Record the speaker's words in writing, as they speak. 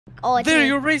Oh, it's there, me.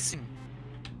 you're racing.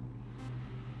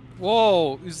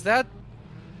 Whoa, is that?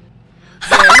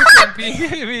 Yeah, you can be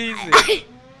easy.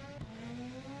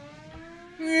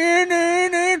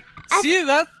 See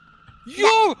that?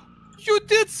 Yo, you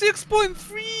did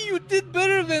 6.3. You did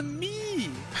better than me.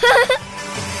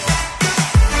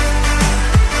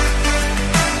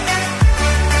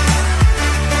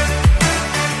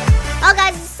 Oh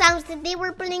guys, it sounds today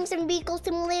we're playing some vehicle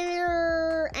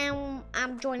simulator and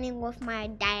I'm joining with my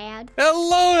dad.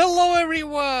 Hello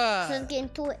everyone. So let's get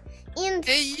into it.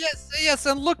 Yes,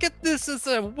 and look at this. It's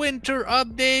a winter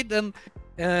update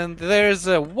and there's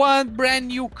a one brand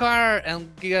new car,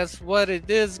 and guess what it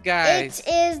is, guys? It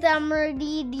is the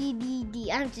Mercedes.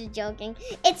 I'm just joking.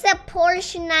 It's a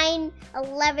Porsche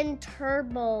 911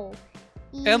 Turbo.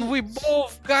 And we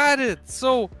both got it.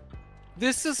 So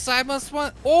this is Simon's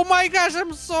one. Oh my gosh,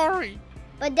 I'm sorry.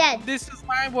 But Dad, this is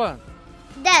my one.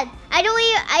 Dad, I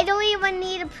don't even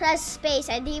need to press space.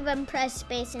 I didn't even press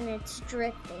space and it's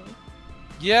drifting.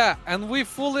 Yeah, and we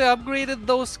fully upgraded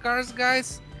those cars,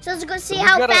 guys. So let's go see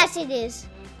how fast it is.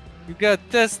 You gotta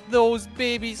test those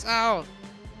babies out.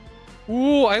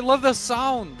 Ooh, I love the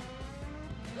sound.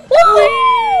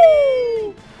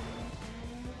 Woo!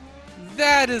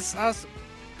 That is awesome.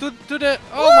 To the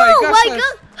my gosh.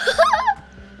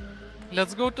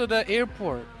 Let's go to the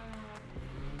airport.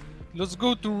 Let's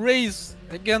go to race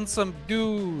against some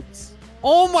dudes.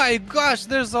 Oh my gosh,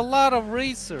 there's a lot of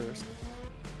racers.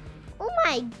 Oh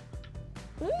my.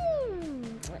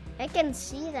 I can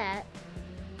see that.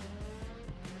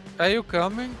 Are you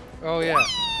coming? Oh yeah.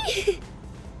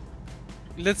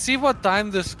 Let's see what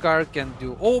time this car can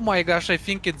do. Oh my gosh, I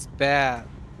think it's bad.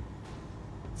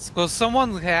 Because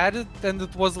someone had it and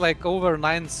it was like over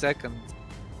 9 seconds.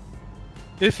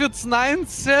 If it's 9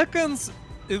 seconds,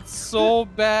 it's so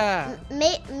bad.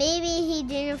 Maybe he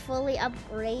didn't fully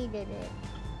upgraded it.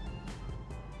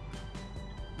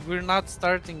 We're not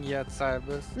starting yet,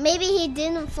 Cybus. Maybe he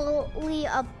didn't fully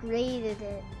upgraded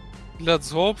it. Let's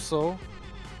hope so.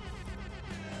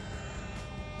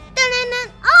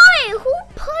 Oh, who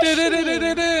pushed me?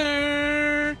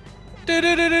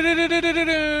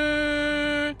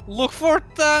 Look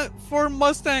for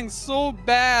Mustang so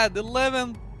bad.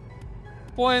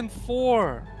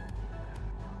 11.4.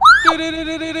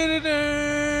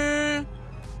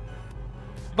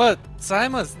 But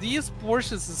Simus, these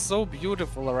Porsches is so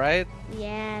beautiful, right?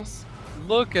 Yes.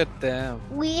 Look at them.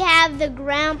 We have the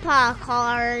grandpa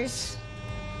cars.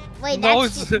 Wait, no,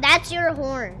 that's your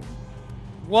horn.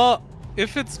 Well,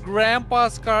 if it's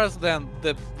grandpa's cars, then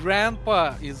the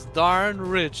grandpa is darn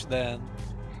rich then.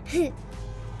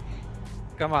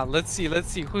 Come on, let's see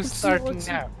who's starting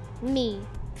now. Me,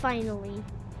 finally.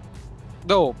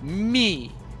 No,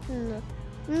 me.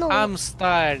 No. I'm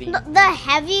starting. The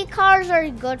heavy cars are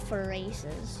good for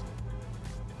races.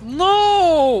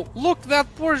 No! Look, that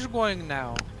Porsche going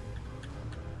now.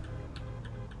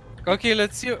 Okay,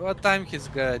 let's see what time he's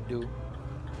gonna do.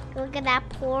 Look at that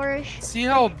Porsche. See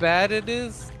how bad it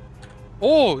is?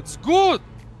 Oh, it's good!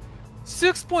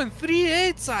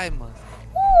 6.38, Simon.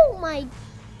 Oh my.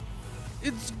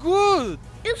 It's good!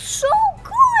 It's so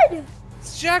good!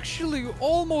 It's actually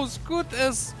almost good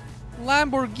as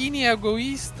Lamborghini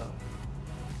Egoista.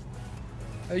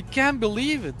 I can't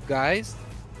believe it, guys.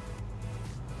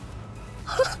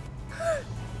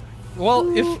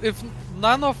 Well, if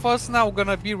none of us now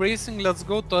gonna be racing, let's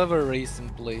go to other racing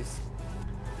place.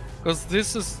 Cause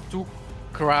this is too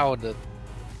crowded.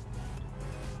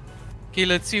 Okay,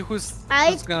 let's see who's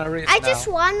gonna race now. I just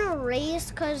wanna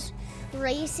race cause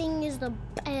racing is the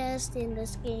best in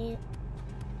this game.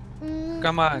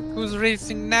 Come on, who's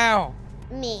racing now?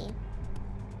 Me.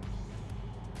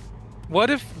 What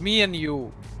if me and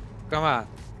you? Come on.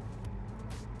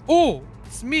 Oh,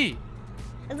 it's me.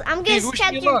 I'm gonna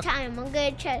check your time. I'm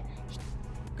gonna check.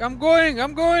 I'm going.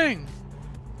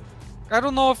 I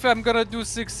don't know if I'm gonna do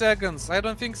 6 seconds. I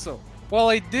don't think so. Well,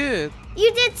 I did.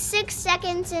 You did 6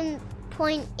 seconds in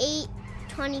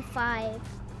 0.825.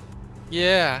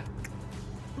 Yeah.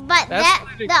 But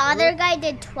the other guy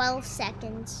did 12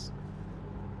 seconds.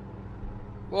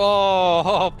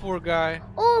 Whoa, poor guy.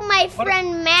 Oh, my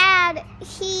friend Mad,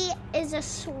 he is a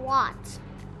SWAT.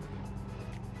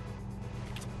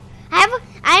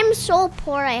 I'm so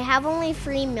poor. I have only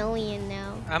 3 million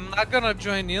now. I'm not gonna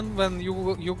join in when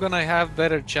you're gonna have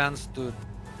better chance to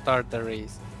start the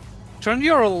race. Turn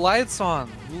your lights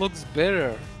on. Looks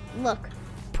better. Look.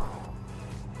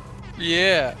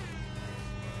 Yeah.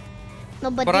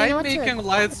 No, but I'm making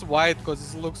lights white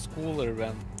because it looks cooler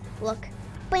then. Look.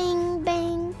 Bang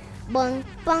bang bang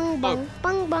bang bang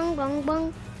bang bang bang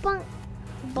bang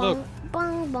bang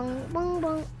bang bang bang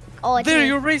bang. Oh, it's there, me.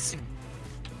 you're racing.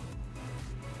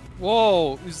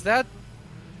 Whoa, is that?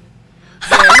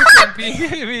 Yeah, you can be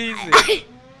easy.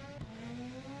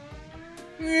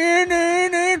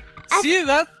 See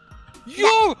that?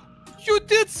 Yo, you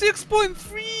did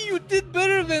 6.3. You did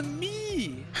better than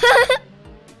me.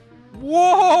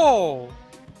 Whoa!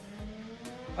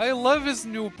 I love his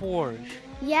new Porsche.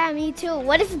 Yeah, me too.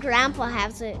 What if Grandpa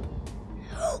has it?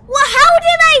 Well, how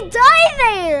did I die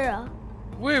there?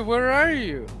 Wait, where are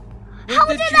you? When How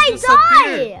did you I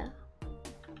disappear? die?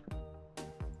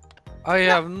 I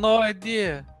have no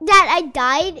idea. Dad, I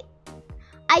died.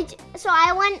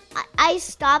 I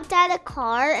stopped at a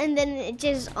car and then it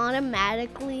just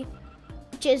automatically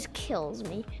just kills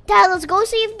me. Dad, let's go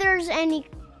see if there's any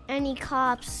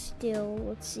cops still.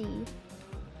 Let's see.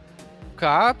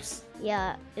 Cops?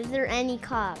 Yeah, is there any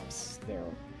cops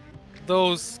still?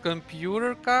 Those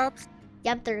computer cops?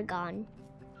 Yep, they're gone.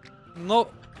 No,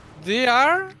 they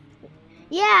are?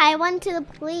 Yeah, I went to the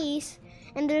police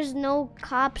and there's no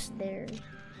cops there.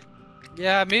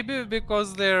 Yeah, maybe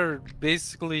because they're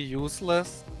basically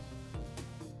useless.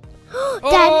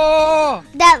 Dad,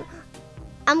 Dad,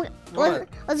 What?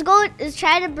 let's go. Let's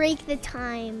try to break the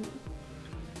time.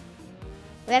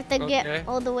 We have to get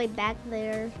all the way back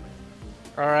there.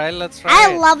 Alright, let's try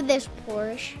I it. love this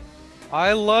Porsche.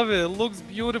 I love it. It looks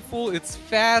beautiful. It's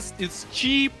fast. It's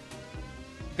cheap.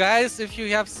 Guys, if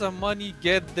you have some money,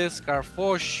 get this car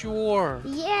for sure.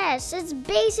 Yes, it's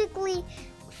basically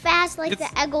fast like the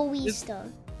Egoista.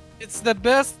 It's the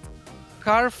best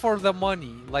car for the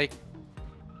money. Like,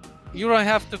 you don't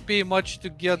have to pay much to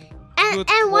get good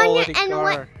quality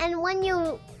car. When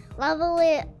you level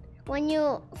it, when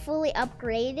you fully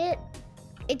upgrade it,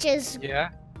 it just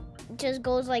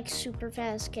goes like super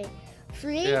fast. Okay,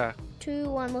 3, 2,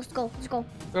 1, let's go. Let's go.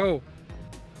 Go.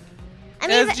 I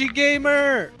mean, SG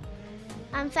Gamer.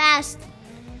 I'm fast.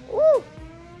 Woo!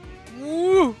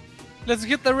 Woo! Let's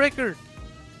get the record.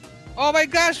 Oh my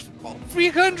gosh!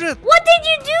 300. What did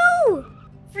you do?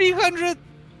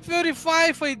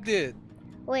 335 I did.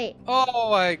 Wait.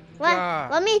 Oh my god.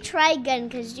 Let me try again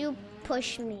because you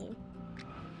pushed me.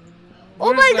 Where's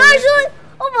oh my gosh!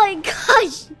 Oh my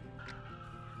gosh!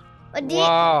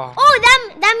 Wow. Oh,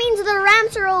 that means the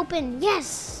ramps are open.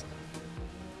 Yes.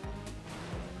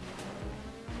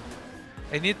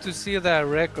 I need to see that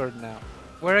record now.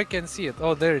 Where I can see it?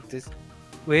 Oh, there it is.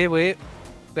 Wait.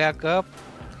 Back up.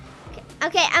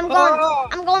 Okay, I'm going.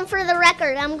 I'm going for the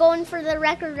record. I'm going for the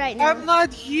record right now. I'm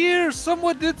not here.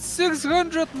 Someone did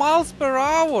 600 miles per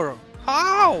hour.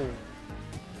 How?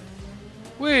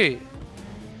 Wait.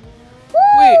 Woo!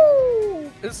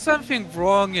 Wait. There's something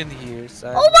wrong in here,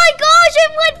 son. Oh my gosh! I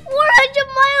went 400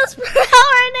 miles per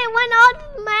hour and I went off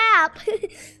the map.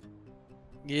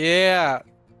 Yeah.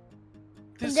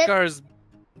 This car is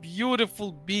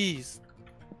beautiful beast.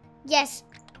 Yes.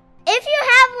 If you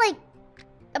have like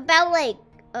about like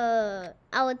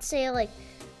I would say like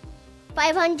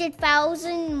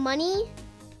 500,000 money,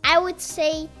 I would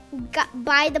say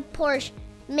buy the Porsche.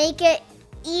 Make it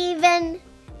even.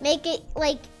 Make it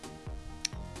like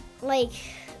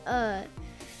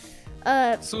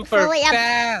super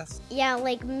fast. Yeah,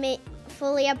 like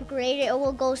fully upgraded. It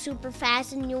will go super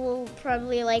fast, and you will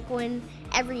probably like win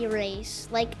every race.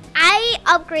 Like I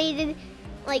upgraded,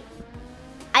 like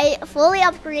I fully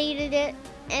upgraded it,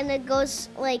 and it goes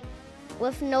like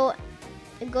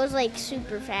it goes like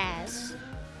super fast.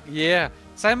 Yeah,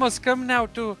 Simon's come now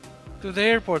to the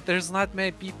airport. There's not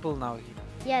many people now here.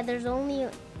 Yeah, there's only.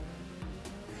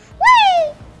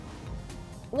 Whee!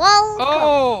 Well.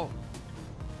 Oh.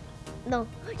 No.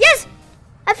 Yes,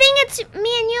 I think it's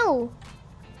me and you.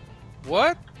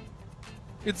 What?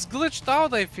 It's glitched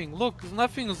out, I think. Look,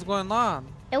 nothing is going on.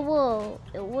 It will.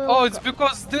 Oh, it's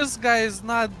because this guy is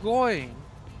not going.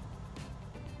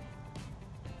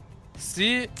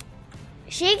 See?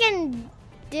 She can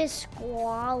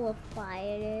disqualify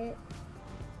it.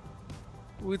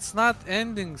 It's not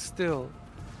ending still.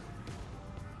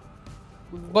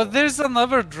 But there's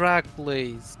another drag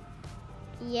place.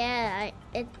 Yeah,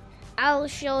 I'll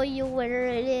show you where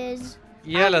it is.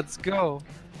 Yeah, let's go.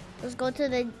 Let's go to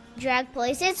the drag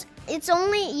place. It's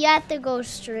only you have to go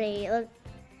straight. Look,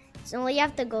 it's only you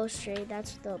have to go straight.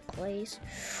 That's the place.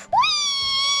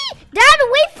 Whee! Dad,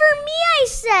 wait for me! I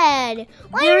said.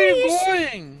 Where are you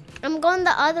going? I'm going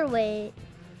the other way.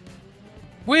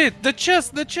 Wait, the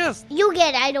chest, the chest. You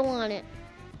get it. I don't want it.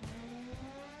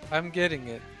 I'm getting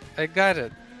it. I got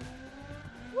it.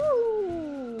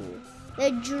 Woo!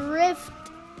 The drift.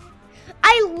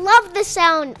 I love the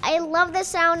sound. I love the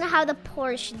sound how the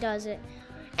Porsche does it.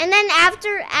 And then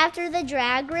after the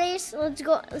drag race, let's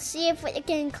see if it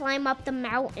can climb up the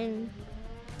mountain.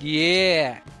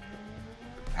 Yeah.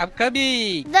 I'm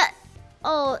coming.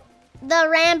 The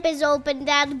ramp is open,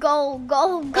 Dad. Go,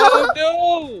 go, go. Oh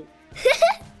no!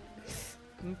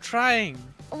 I'm trying.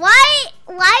 Why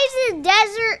is the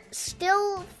desert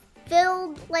still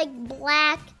filled like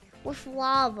black with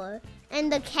lava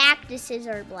and the cactuses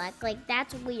are black? Like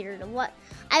that's weird.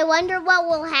 I wonder what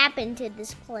will happen to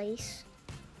this place.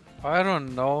 I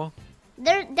don't know.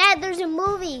 Dad, there's a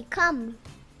movie. Come.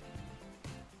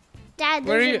 Dad,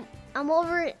 Where are you?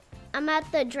 I'm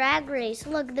at the drag race.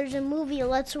 Look, there's a movie.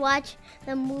 Let's watch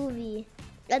the movie.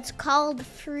 It's called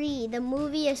Free. The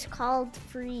movie is called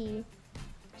Free.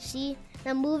 See?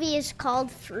 The movie is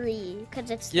called Free because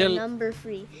it's the number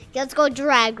 3. Let's go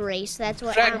drag race. That's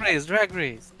what. Drag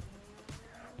race.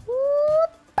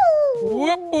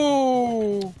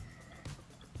 Whoop.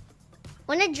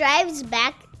 When it drives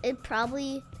back, it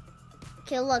probably.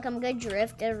 Okay, look, I'm gonna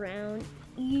drift around.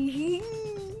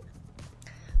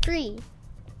 3,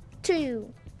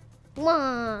 2,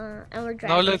 1, and we're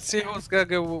driving. Now let's see who's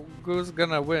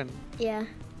gonna win. Yeah.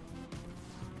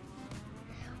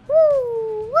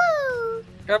 Woo! Woo!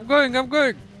 I'm going.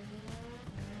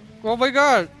 Oh my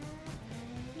god!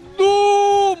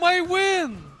 No, my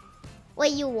win!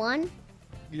 Wait, you won?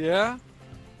 Yeah.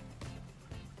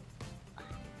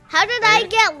 How did I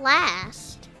get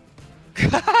last?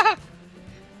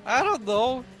 I don't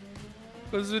know.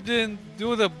 Because you didn't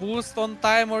do the boost on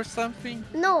time or something?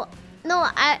 No,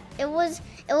 it was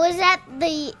at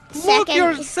the Look, second.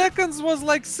 your seconds was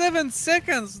like 7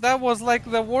 seconds. That was like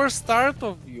the worst start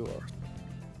of yours.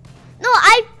 No,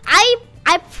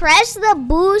 I pressed the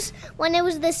boost when it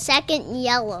was the second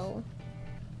yellow.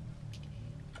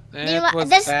 And You know it what?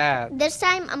 was bad. This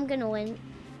time I'm gonna win.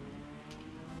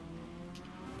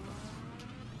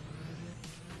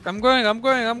 I'm going. I'm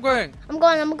going. I'm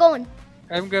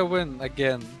gonna win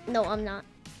again. No, I'm not.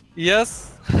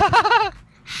 Yes? How?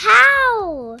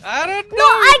 I don't know. No,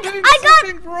 I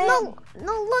got wrong.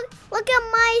 no. Look at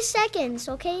my seconds,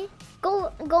 okay?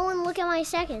 Go and look at my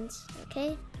seconds,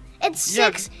 okay? It's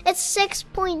 6. It's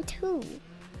 6.2.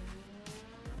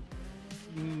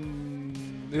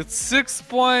 It's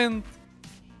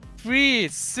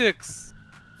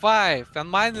 6.365, and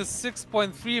mine is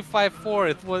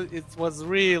 6.354. It was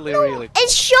really really. It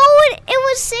showed it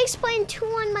was 6.2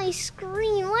 on my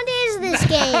screen. What is this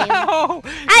game? No,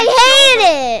 I hate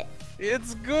it.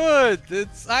 It's good.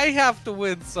 I have to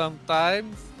win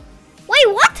sometimes. Wait,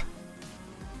 what?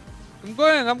 I'm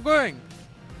going. I'm going.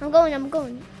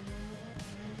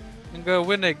 I'm gonna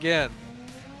win again.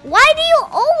 Why do you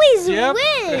always Yep.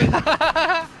 win?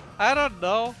 I don't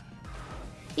know.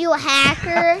 You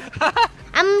hacker.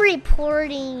 I'm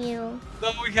reporting you.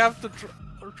 No, we have to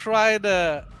try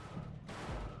the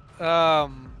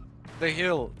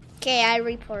hill. Okay, I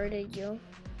reported you.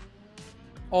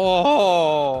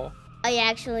 Oh. I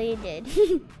actually did.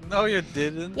 No, you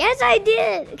didn't. Yes, I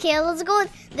did. Okay, let's go.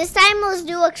 This time, let's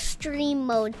do extreme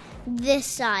mode. This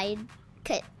side.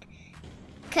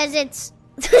 Because it's...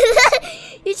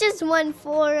 You just went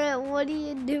for it. What are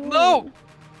you doing? No,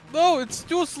 it's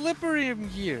too slippery in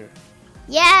here.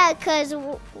 Yeah, because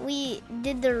we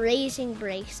did the racing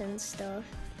brakes and stuff.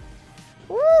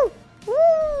 Woo!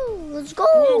 Let's go!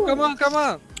 Woo, come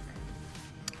on.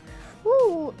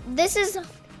 Woo!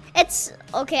 It's...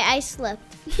 Okay, I slipped.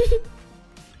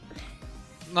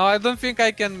 No, I don't think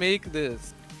I can make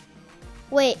this.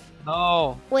 Wait.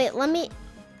 No. Wait, let me...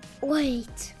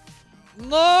 Wait.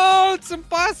 No, it's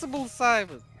impossible,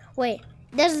 Simon. Wait,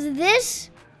 does this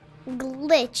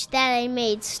glitch that I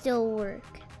made still work?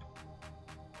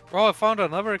 Oh, I found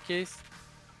another case.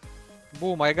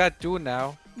 Boom, I got 2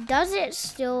 now. Does it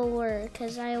still work?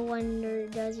 Because I wonder,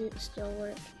 does it still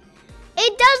work?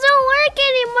 It doesn't work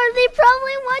anymore. They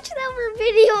probably watched our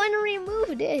video and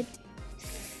removed it.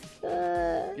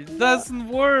 It doesn't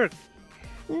work.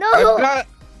 No.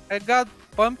 I got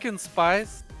pumpkin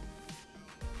spice.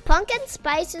 Pumpkin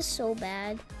spice is so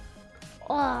bad.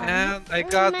 Oh, And I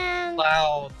got man.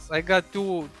 clouds. I got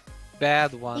 2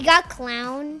 bad ones. You got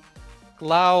clown?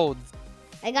 Clouds.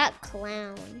 I got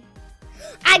clown.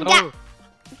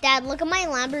 Dad, look at my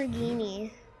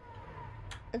Lamborghini.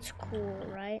 It's cool,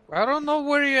 right? I don't know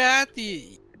where you're at,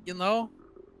 you know?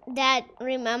 Dad,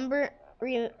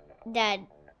 Dad,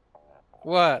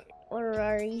 What? where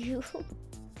are you?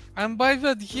 I'm by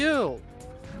that hill.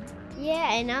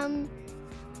 Yeah, and I'm...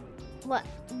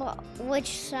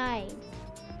 Which side?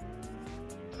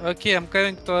 Okay, I'm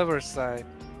coming to the other side.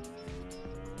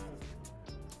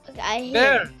 Okay, I hear.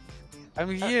 There! I'm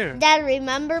here. Dad,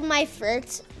 remember my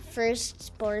first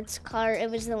sports car? It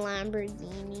was the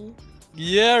Lamborghini.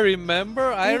 Yeah,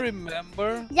 remember? I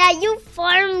remember. Yeah, you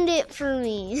farmed it for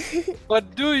me.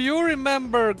 But do you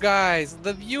remember, guys,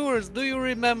 the viewers, do you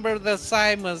remember the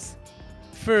Simon's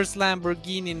first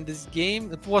Lamborghini in this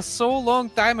game? It was so long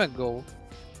time ago.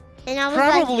 And I was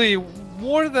Probably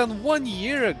more than 1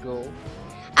 year ago.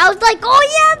 I was like,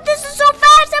 oh yeah, this is so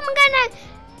fast.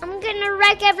 I'm gonna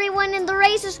wreck everyone in the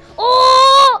races.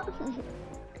 Oh!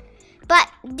 But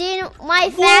my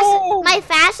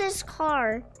fastest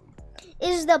car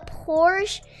is the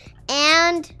Porsche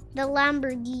and the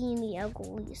Lamborghini. I'll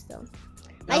go use them.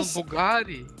 And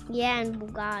Bugatti. Yeah, and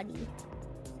Bugatti.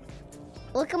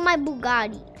 Look at my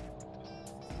Bugatti.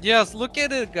 Yes, look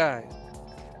at it, guys.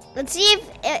 Let's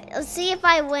see if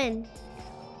I win.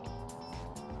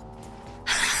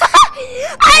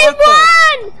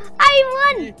 I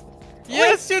won!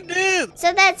 Yes, you did!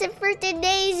 So that's it for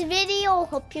today's video.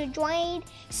 Hope you enjoyed.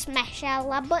 Smash that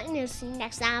like button and see you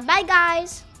next time. Bye,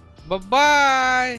 guys. Bye-bye!